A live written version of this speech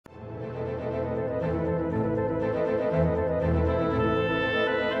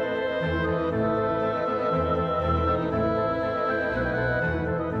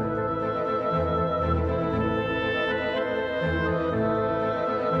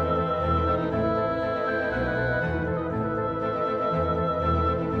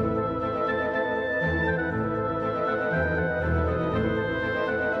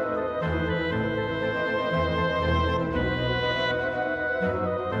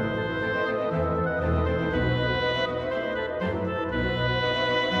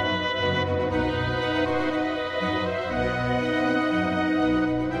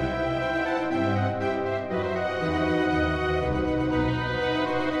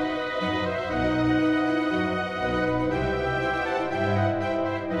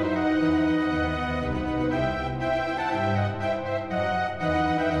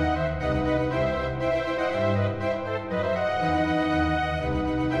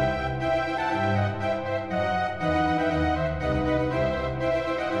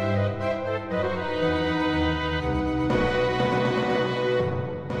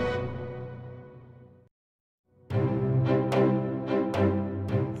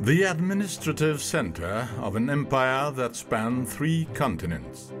The administrative center of an empire that spanned 3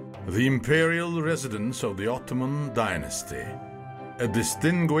 continents, the imperial residence of the Ottoman dynasty, a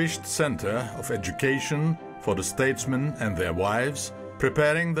distinguished center of education for the statesmen and their wives,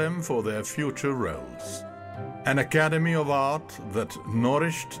 preparing them for their future roles. An academy of art that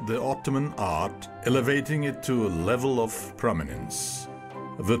nourished the Ottoman art, elevating it to a level of prominence.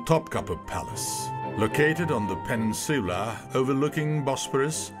 The Topkapı Palace. Located on the peninsula overlooking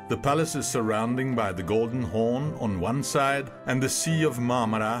Bosporus, the palace is surrounded by the Golden Horn on one side and the Sea of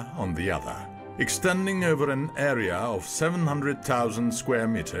Marmara on the other. Extending over an area of 700,000 square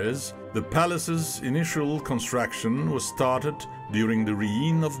meters, the palace's initial construction was started during the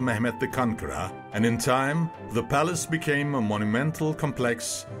reign of Mehmet the Conqueror, and in time the palace became a monumental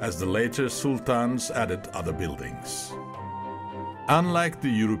complex as the later sultans added other buildings. Unlike the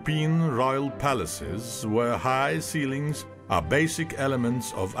European royal palaces, where high ceilings are basic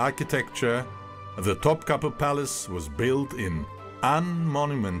elements of architecture, the Topkapı Palace was built in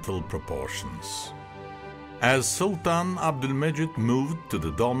unmonumental proportions. As Sultan Abdülmecid moved to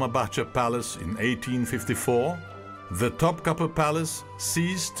the Dolmabahce Palace in 1854, the Topkapı Palace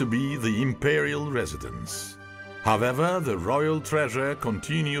ceased to be the imperial residence. However, the royal treasure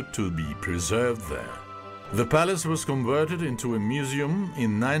continued to be preserved there. The palace was converted into a museum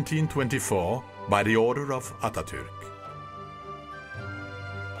in 1924 by the order of Atatürk.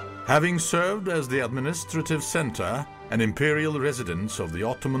 Having served as the administrative center and imperial residence of the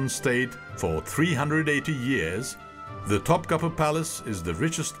Ottoman state for 380 years, the Topkapı Palace is the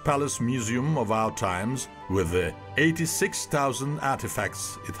richest palace museum of our times with the 86,000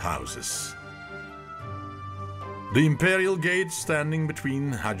 artifacts it houses. The imperial gate standing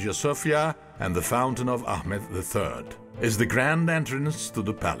between Hagia Sophia and the fountain of Ahmet III is the grand entrance to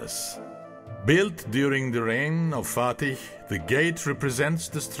the palace. Built during the reign of Fatih, the gate represents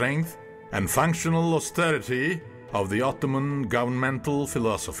the strength and functional austerity of the Ottoman governmental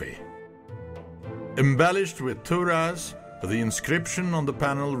philosophy. Embellished with turas, the inscription on the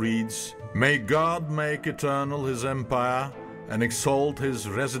panel reads, "May God make eternal his empire and exalt his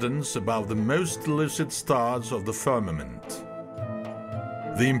residence above the most lucid stars of the firmament."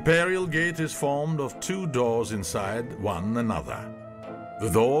 The imperial gate is formed of 2 doors inside one another. The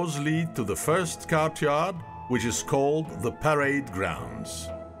doors lead to the first courtyard, which is called the parade grounds.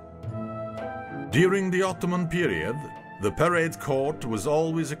 During the Ottoman period, the parade court was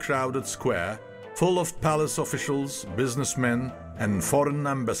always a crowded square, full of palace officials, businessmen, and foreign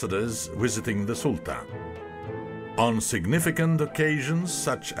ambassadors visiting the Sultan. On significant occasions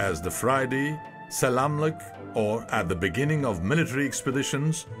such as the Friday, Selamlik, or at the beginning of military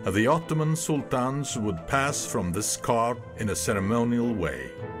expeditions, the Ottoman sultans would pass from this court in a ceremonial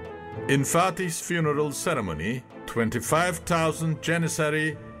way. In Fatih's funeral ceremony, 25,000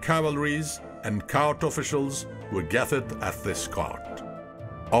 Janissary, cavalries, and court officials were gathered at this court.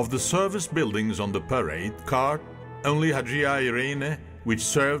 Of the service buildings on the parade court, only Hagia Irene, which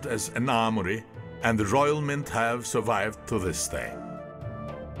served as an armory, and the Royal Mint have survived to this day.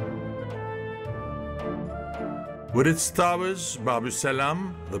 With its towers, Babü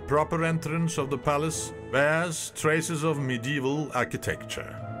Selam, the proper entrance of the palace, bears traces of medieval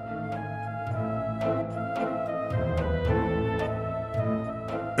architecture.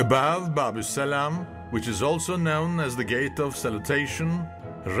 Above Babü Selam, which is also known as the Gate of Salutation,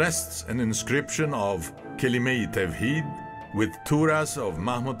 rests an inscription of Kelime-i Tevhid with turas of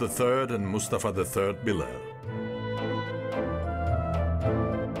Mahmud III and Mustafa III below.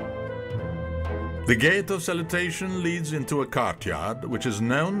 The Gate of Salutation leads into a courtyard, which is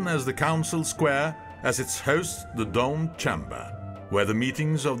known as the Council Square, as its hosts the domed chamber, where the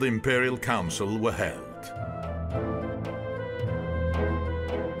meetings of the Imperial Council were held.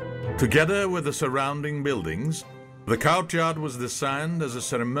 Together with the surrounding buildings, the courtyard was designed as a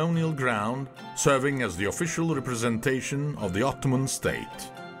ceremonial ground, serving as the official representation of the Ottoman state.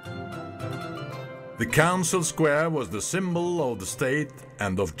 The Council Square was the symbol of the state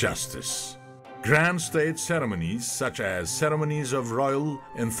and of justice. Grand state ceremonies, such as ceremonies of royal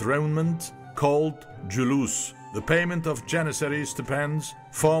enthronement, called julus, the payment of Janissary stipends,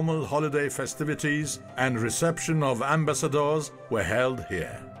 formal holiday festivities, and reception of ambassadors were held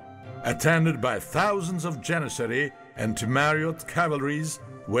here. Attended by thousands of Janissary and Timariot cavalries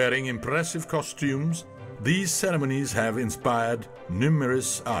wearing impressive costumes, these ceremonies have inspired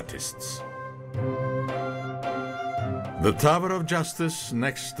numerous artists. The Tower of Justice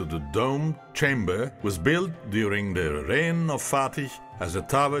next to the domed chamber was built during the reign of Fatih as a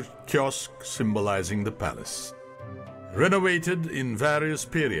tower kiosk symbolizing the palace. Renovated in various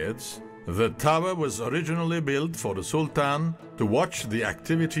periods, The tower was originally built for the Sultan to watch the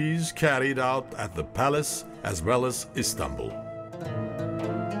activities carried out at the palace as well as Istanbul.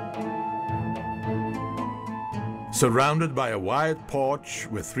 Surrounded by a wide porch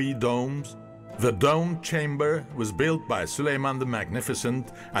with 3 domes, the domed chamber was built by Süleyman the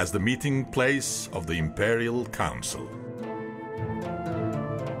Magnificent as the meeting place of the imperial council.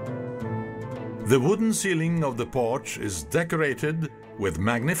 The wooden ceiling of the porch is decorated with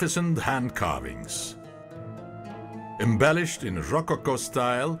magnificent hand carvings. Embellished in Rococo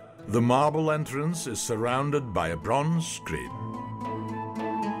style, the marble entrance is surrounded by a bronze screen.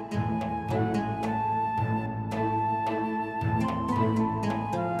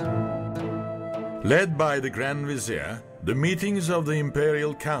 Led by the Grand Vizier, the meetings of the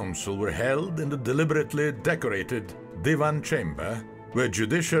Imperial Council were held in the deliberately decorated Divan Chamber, where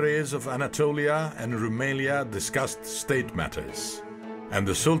judiciaries of Anatolia and Rumelia discussed state matters, and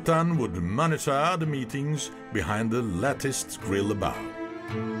the Sultan would monitor the meetings behind the latticed grille above.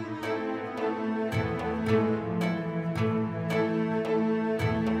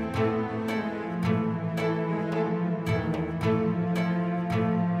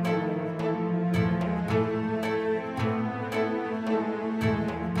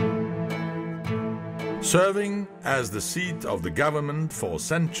 Serving as the seat of the government for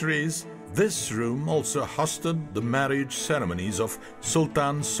centuries, this room also hosted the marriage ceremonies of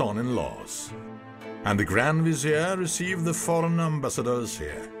Sultan's son-in-laws. And the Grand Vizier received the foreign ambassadors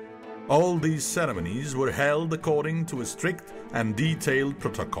here. All these ceremonies were held according to a strict and detailed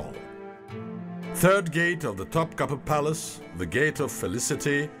protocol. Third gate of the Topkapı Palace, the Gate of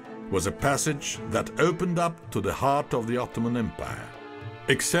Felicity, was a passage that opened up to the heart of the Ottoman Empire.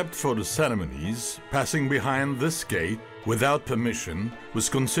 Except for the ceremonies, passing behind this gate without permission was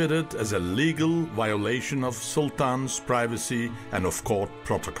considered as a legal violation of Sultan's privacy and of court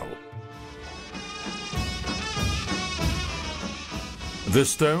protocol. The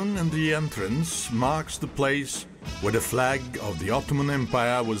stone in the entrance marks the place where the flag of the Ottoman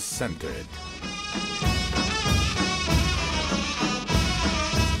Empire was centered.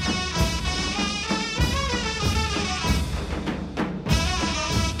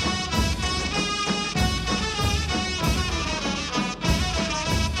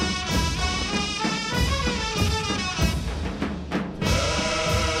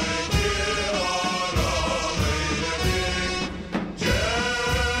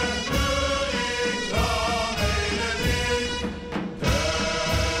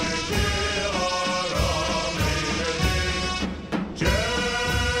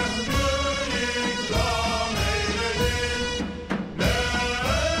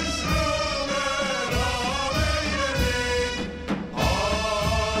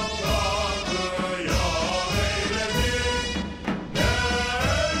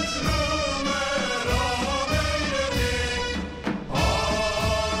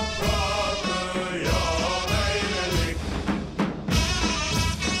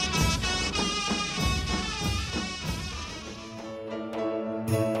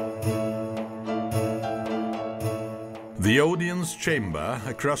 The audience chamber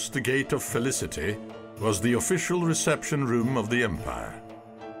across the Gate of Felicity was the official reception room of the empire.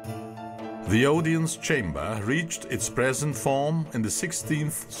 The audience chamber reached its present form in the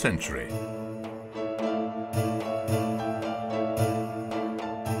 16th century.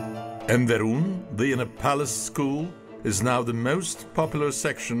 Enderun, the inner palace school, is now the most popular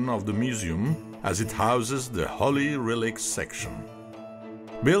section of the museum as it houses the Holy Relics section.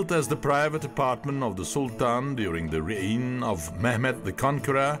 Built as the private apartment of the Sultan during the reign of Mehmed the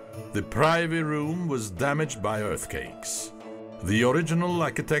Conqueror, the privy room was damaged by earthquakes. The original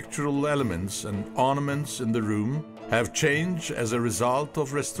architectural elements and ornaments in the room have changed as a result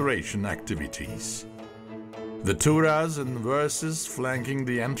of restoration activities. The turas and verses flanking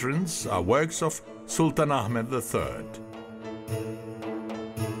the entrance are works of Sultan Ahmed III.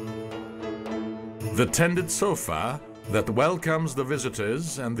 The tended sofa that welcomes the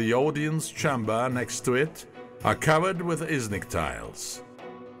visitors and the audience chamber next to it are covered with Iznik tiles.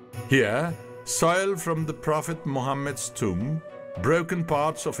 Here, soil from the Prophet Muhammad's tomb, broken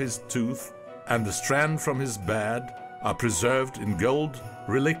parts of his tooth, and the strand from his bed are preserved in gold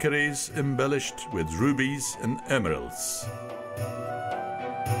reliquaries embellished with rubies and emeralds.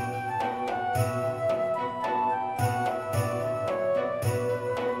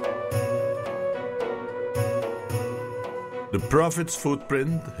 The Prophet's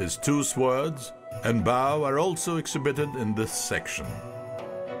footprint, his 2 swords, and bow are also exhibited in this section.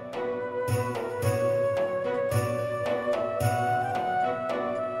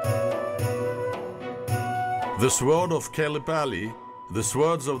 The sword of Caliph Ali, the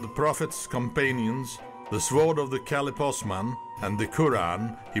swords of the Prophet's companions, the sword of the Caliph Osman, and the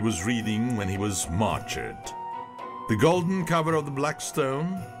Quran he was reading when he was martyred. The golden cover of the black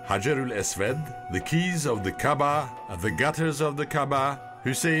stone, Hajarul Eswed, the keys of the Kaaba, the gutters of the Kaaba,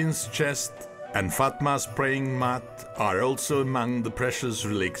 Hussein's chest, and Fatma's praying mat are also among the precious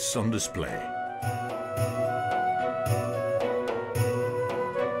relics on display.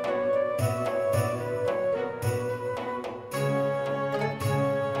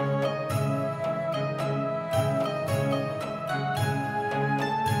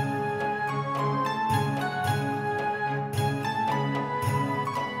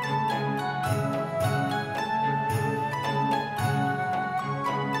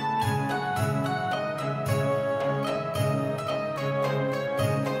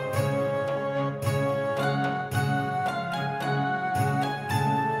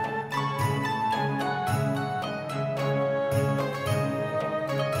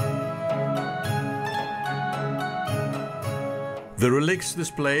 The relics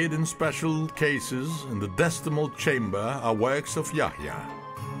displayed in special cases in the decimal chamber are works of Yahya.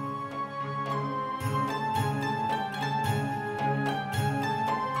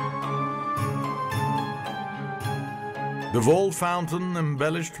 The wall fountain,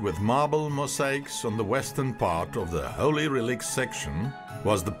 embellished with marble mosaics on the western part of the Holy Relics section,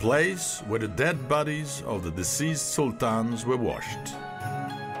 was the place where the dead bodies of the deceased sultans were washed.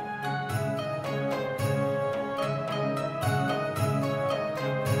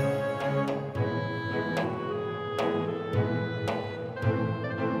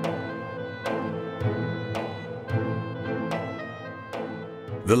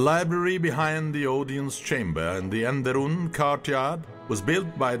 The library behind the audience chamber in the Enderun courtyard was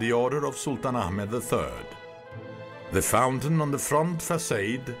built by the order of Sultan Ahmed III. The fountain on the front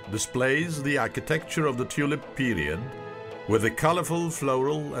facade displays the architecture of the tulip period, with the colorful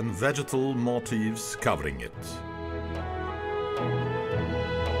floral and vegetal motifs covering it.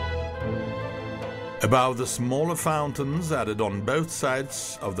 Above the smaller fountains added on both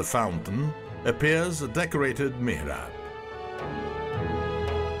sides of the fountain appears a decorated mihrab.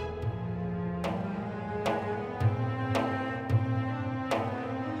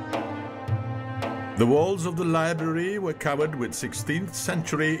 The walls of the library were covered with 16th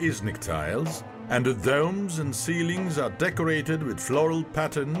century Iznik tiles, and the domes and ceilings are decorated with floral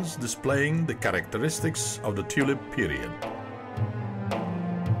patterns displaying the characteristics of the tulip period.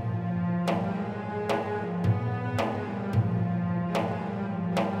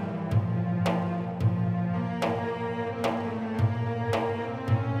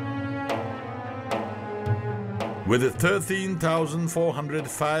 With the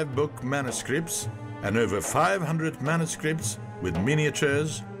 13,405 book manuscripts and over 500 manuscripts with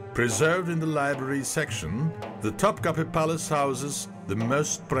miniatures preserved in the library section, the Topkapı Palace houses the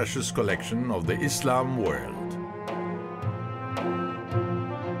most precious collection of the Islam world.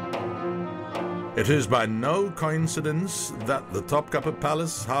 It is by no coincidence that the Topkapı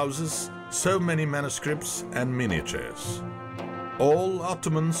Palace houses so many manuscripts and miniatures. All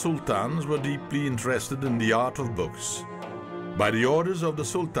Ottoman sultans were deeply interested in the art of books. By the orders of the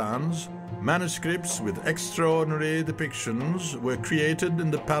sultans, manuscripts with extraordinary depictions were created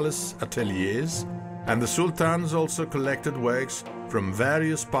in the palace ateliers, and the sultans also collected works from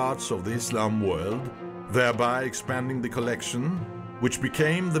various parts of the Islam world, thereby expanding the collection, which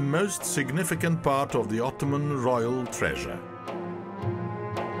became the most significant part of the Ottoman royal treasure.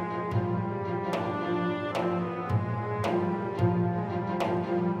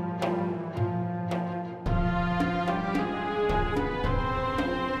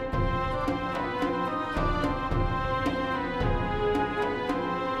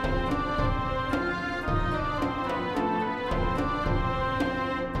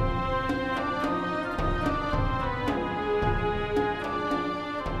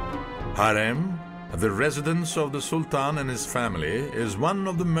 Harem, the residence of the Sultan and his family, is one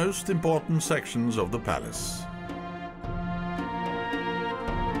of the most important sections of the palace.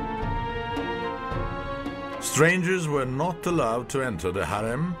 Strangers were not allowed to enter the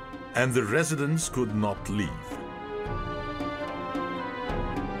harem, and the residents could not leave.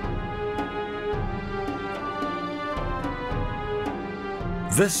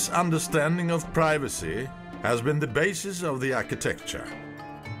 This understanding of privacy has been the basis of the architecture.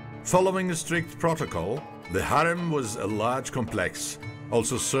 Following a strict protocol, the harem was a large complex,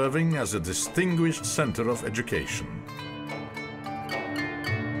 also serving as a distinguished center of education.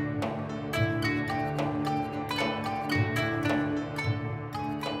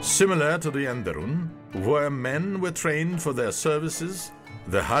 Similar to the Enderun, where men were trained for their services,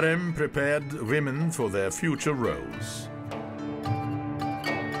 the harem prepared women for their future roles.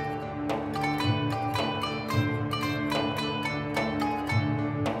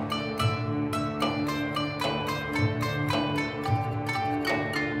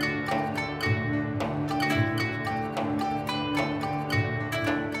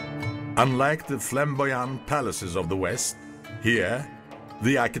 Unlike the flamboyant palaces of the West, here,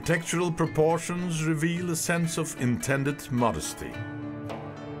 the architectural proportions reveal a sense of intended modesty.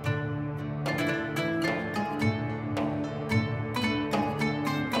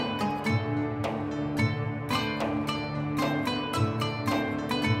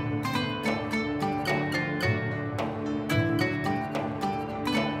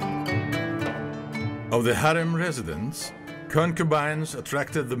 Of the harem residents, concubines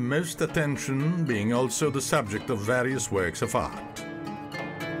attracted the most attention, being also the subject of various works of art.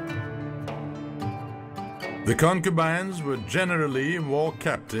 The concubines were generally war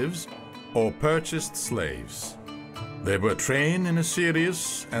captives or purchased slaves. They were trained in a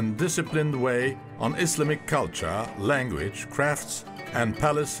serious and disciplined way on Islamic culture, language, crafts, and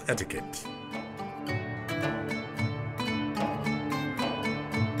palace etiquette.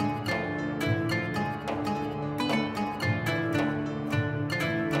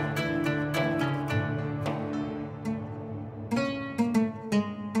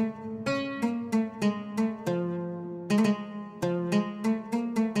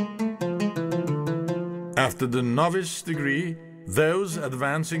 After the novice degree, those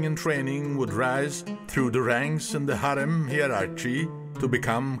advancing in training would rise through the ranks in the harem hierarchy to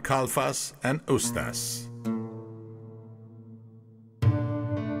become kalfas and ustas.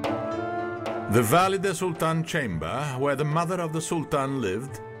 The Valide Sultan chamber, where the mother of the sultan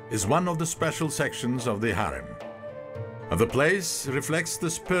lived, is one of the special sections of the harem. The place reflects the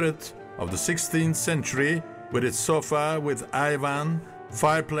spirit of the 16th century with its sofa with ayvan,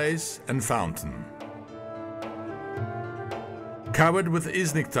 fireplace and fountain. Covered with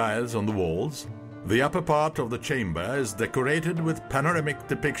Iznik tiles on the walls, the upper part of the chamber is decorated with panoramic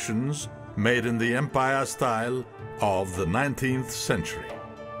depictions made in the empire style of the 19th century.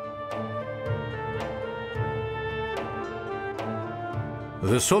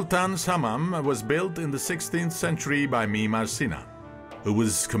 The Sultan's hammam was built in the 16th century by Mimar Sinan, who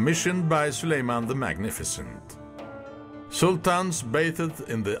was commissioned by Süleyman the Magnificent. Sultans bathed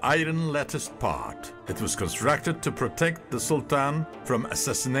in the iron latticed part. It was constructed to protect the Sultan from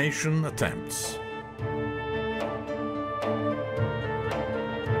assassination attempts.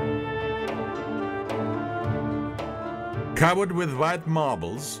 Covered with white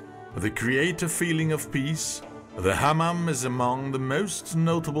marbles, that create a feeling of peace, the hammam is among the most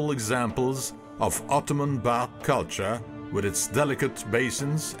notable examples of Ottoman bath culture with its delicate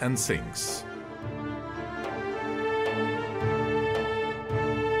basins and sinks.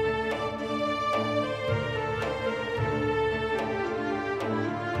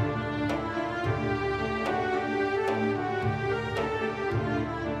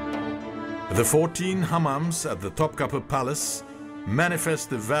 The 14 hammams at the Topkapı Palace manifest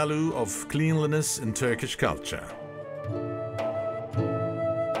the value of cleanliness in Turkish culture.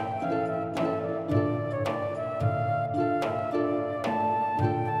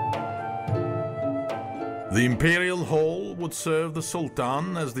 The imperial hall would serve the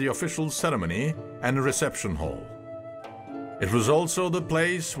Sultan as the official ceremony and reception hall. It was also the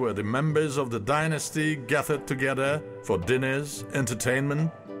place where the members of the dynasty gathered together for dinners,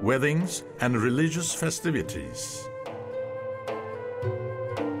 entertainment, weddings, and religious festivities.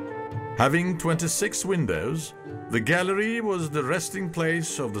 Having 26 windows, the gallery was the resting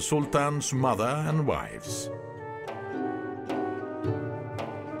place of the Sultan's mother and wives.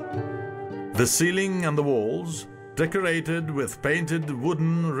 The ceiling and the walls, decorated with painted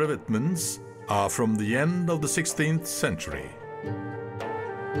wooden revetments, are from the end of the 16th century.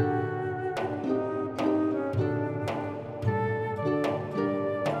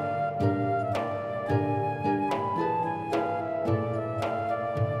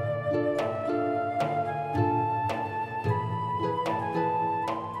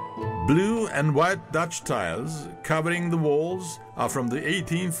 Blue and white Dutch tiles covering the walls are from the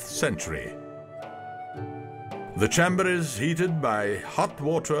 18th century. The chamber is heated by hot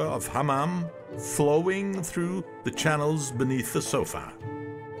water of hammam flowing through the channels beneath the sofa.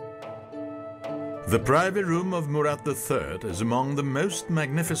 The private room of Murat III is among the most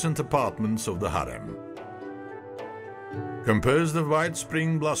magnificent apartments of the harem. Composed of white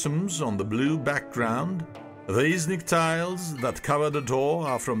spring blossoms on the blue background, the Iznik tiles that cover the door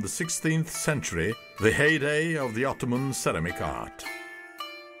are from the 16th century, the heyday of the Ottoman ceramic art.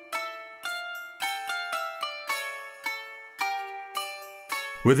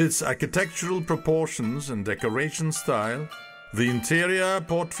 With its architectural proportions and decoration style, the interior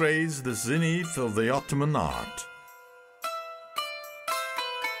portrays the zenith of the Ottoman art.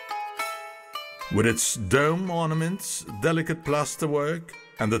 With its dome ornaments, delicate plasterwork,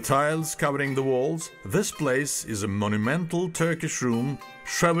 and the tiles covering the walls, this place is a monumental Turkish room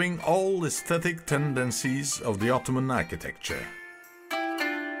showing all aesthetic tendencies of the Ottoman architecture.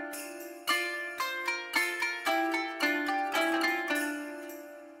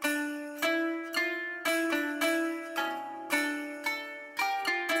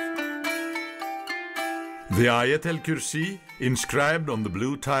 The Ayet el-Kürsi inscribed on the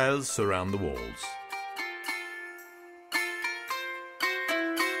blue tiles surround the walls.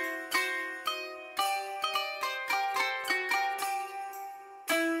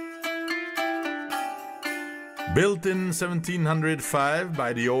 Built in 1705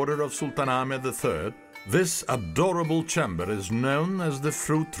 by the order of Sultan Ahmed III, this adorable chamber is known as the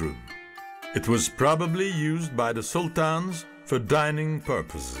fruit room. It was probably used by the sultans for dining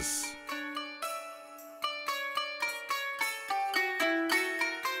purposes.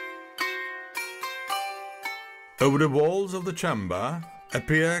 Over the walls of the chamber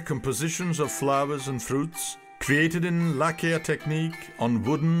appear compositions of flowers and fruits created in lacquer technique on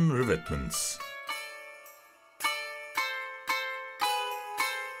wooden revetments.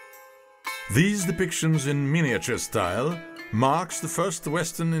 These depictions in miniature style marks the first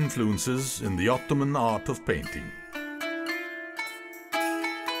Western influences in the Ottoman art of painting.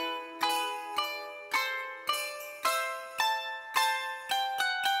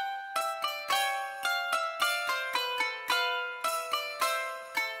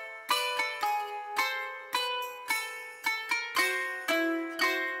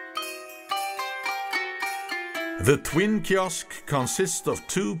 The twin kiosk consists of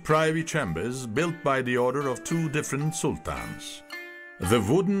two privy chambers built by the order of two different sultans. The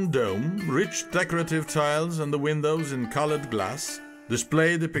wooden dome, rich decorative tiles and the windows in colored glass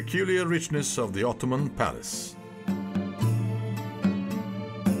display the peculiar richness of the Ottoman palace.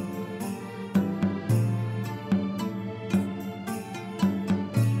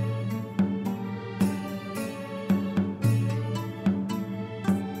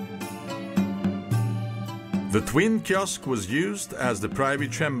 The twin kiosk was used as the privy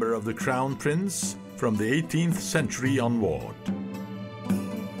chamber of the crown prince from the 18th century onward.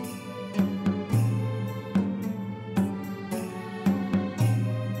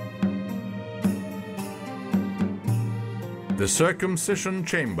 The circumcision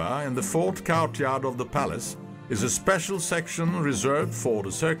chamber in the fourth courtyard of the palace is a special section reserved for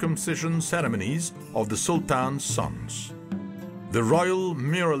the circumcision ceremonies of the sultan's sons. The royal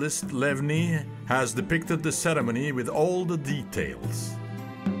muralist Levni has depicted the ceremony with all the details.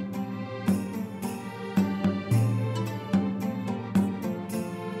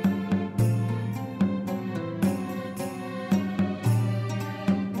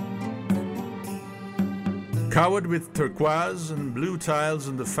 Covered with turquoise and blue tiles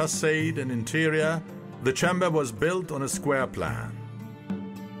in the facade and interior, the chamber was built on a square plan.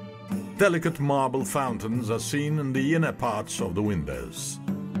 Delicate marble fountains are seen in the inner parts of the windows.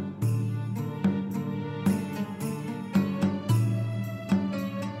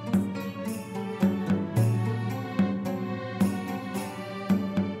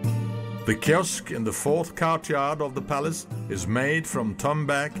 The kiosk in the fourth courtyard of the palace is made from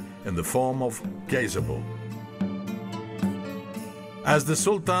tombak in the form of gazebo. As the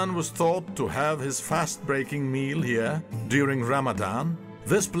Sultan was thought to have his fast-breaking meal here during Ramadan,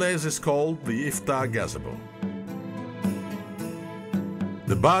 this place is called the Iftar Gazebo.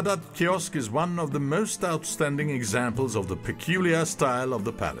 The Baghdad kiosk is one of the most outstanding examples of the peculiar style of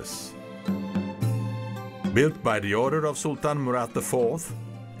the palace. Built by the order of Sultan Murad IV,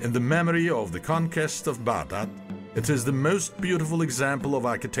 in the memory of the conquest of Baghdad, it is the most beautiful example of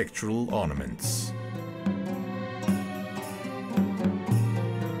architectural ornaments.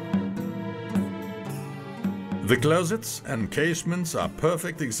 The closets and casements are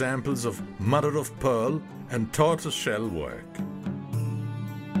perfect examples of mother-of-pearl and tortoise-shell work.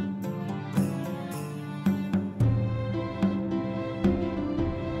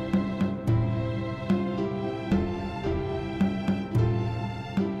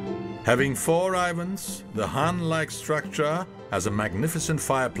 Having 4 ivans, the Han-like structure has a magnificent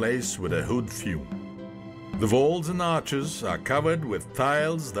fireplace with a hood fume. The walls and arches are covered with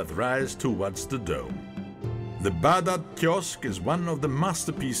tiles that rise towards the dome. The Baghdad kiosk is one of the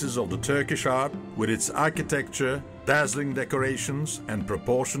masterpieces of the Turkish art with its architecture, dazzling decorations, and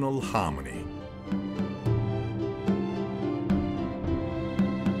proportional harmony.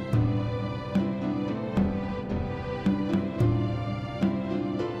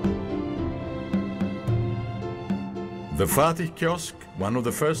 The Fatih kiosk, one of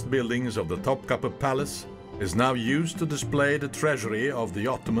the first buildings of the Topkapı Palace, is now used to display the treasury of the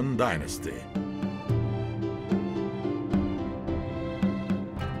Ottoman dynasty.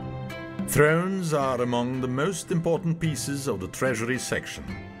 Thrones are among the most important pieces of the treasury section.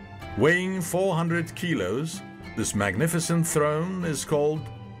 Weighing 400 kilos, this magnificent throne is called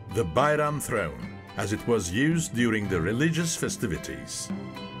the Bayram throne, as it was used during the religious festivities.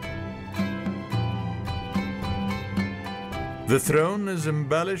 The throne is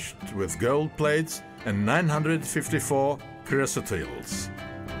embellished with gold plates and 954 chrysotils.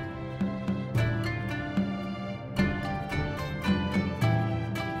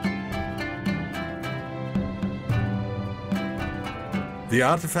 The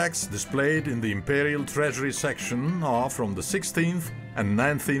artifacts displayed in the imperial treasury section are from the 16th and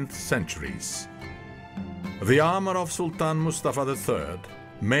 19th centuries. The armor of Sultan Mustafa III,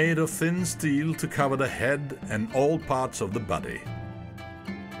 made of thin steel to cover the head and all parts of the body.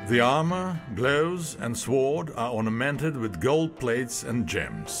 The armor, gloves and sword are ornamented with gold plates and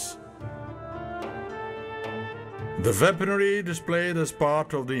gems. The weaponry displayed as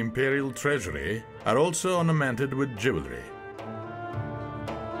part of the imperial treasury are also ornamented with jewelry.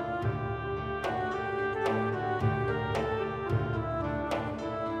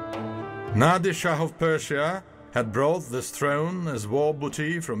 Nadir Shah of Persia had brought this throne as war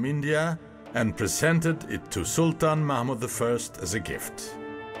booty from India and presented it to Sultan Mahmud I as a gift.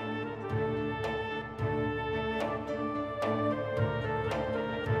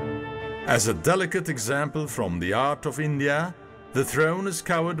 As a delicate example from the art of India, the throne is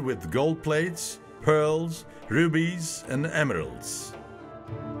covered with gold plates, pearls, rubies and emeralds.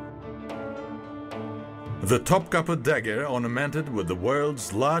 The Topkapı dagger ornamented with the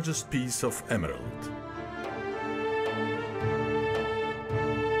world's largest piece of emerald.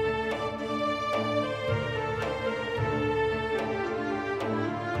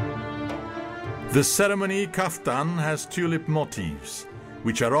 The ceremony kaftan has tulip motifs,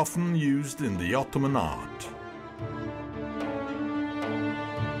 which are often used in the Ottoman art.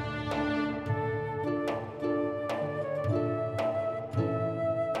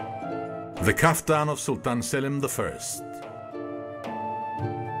 The kaftan of Sultan Selim I.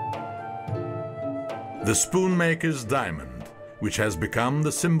 The spoonmaker's diamond, which has become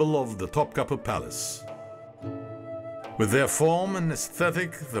the symbol of the Topkapı Palace. With their form and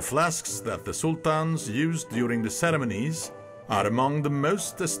aesthetic, the flasks that the sultans used during the ceremonies are among the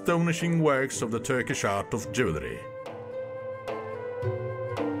most astonishing works of the Turkish art of jewelry.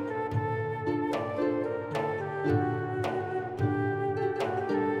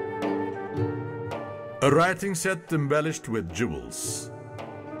 A writing set embellished with jewels.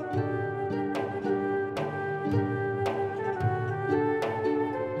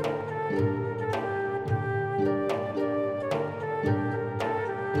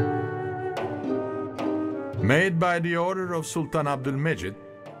 Made by the order of Sultan Abdülmecid,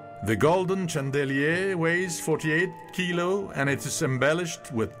 the golden chandelier weighs 48 kilo and it is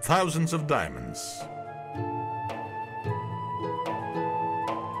embellished with thousands of diamonds.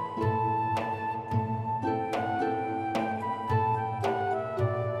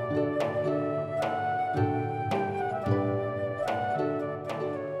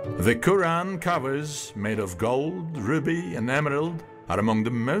 The Quran covers, made of gold, ruby and emerald, are among the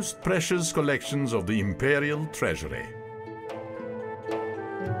most precious collections of the imperial treasury.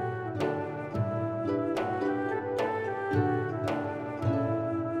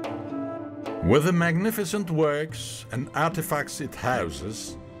 With the magnificent works and artifacts it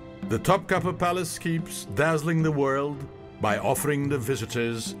houses, the Topkapı Palace keeps dazzling the world by offering the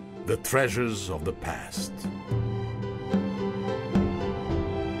visitors the treasures of the past.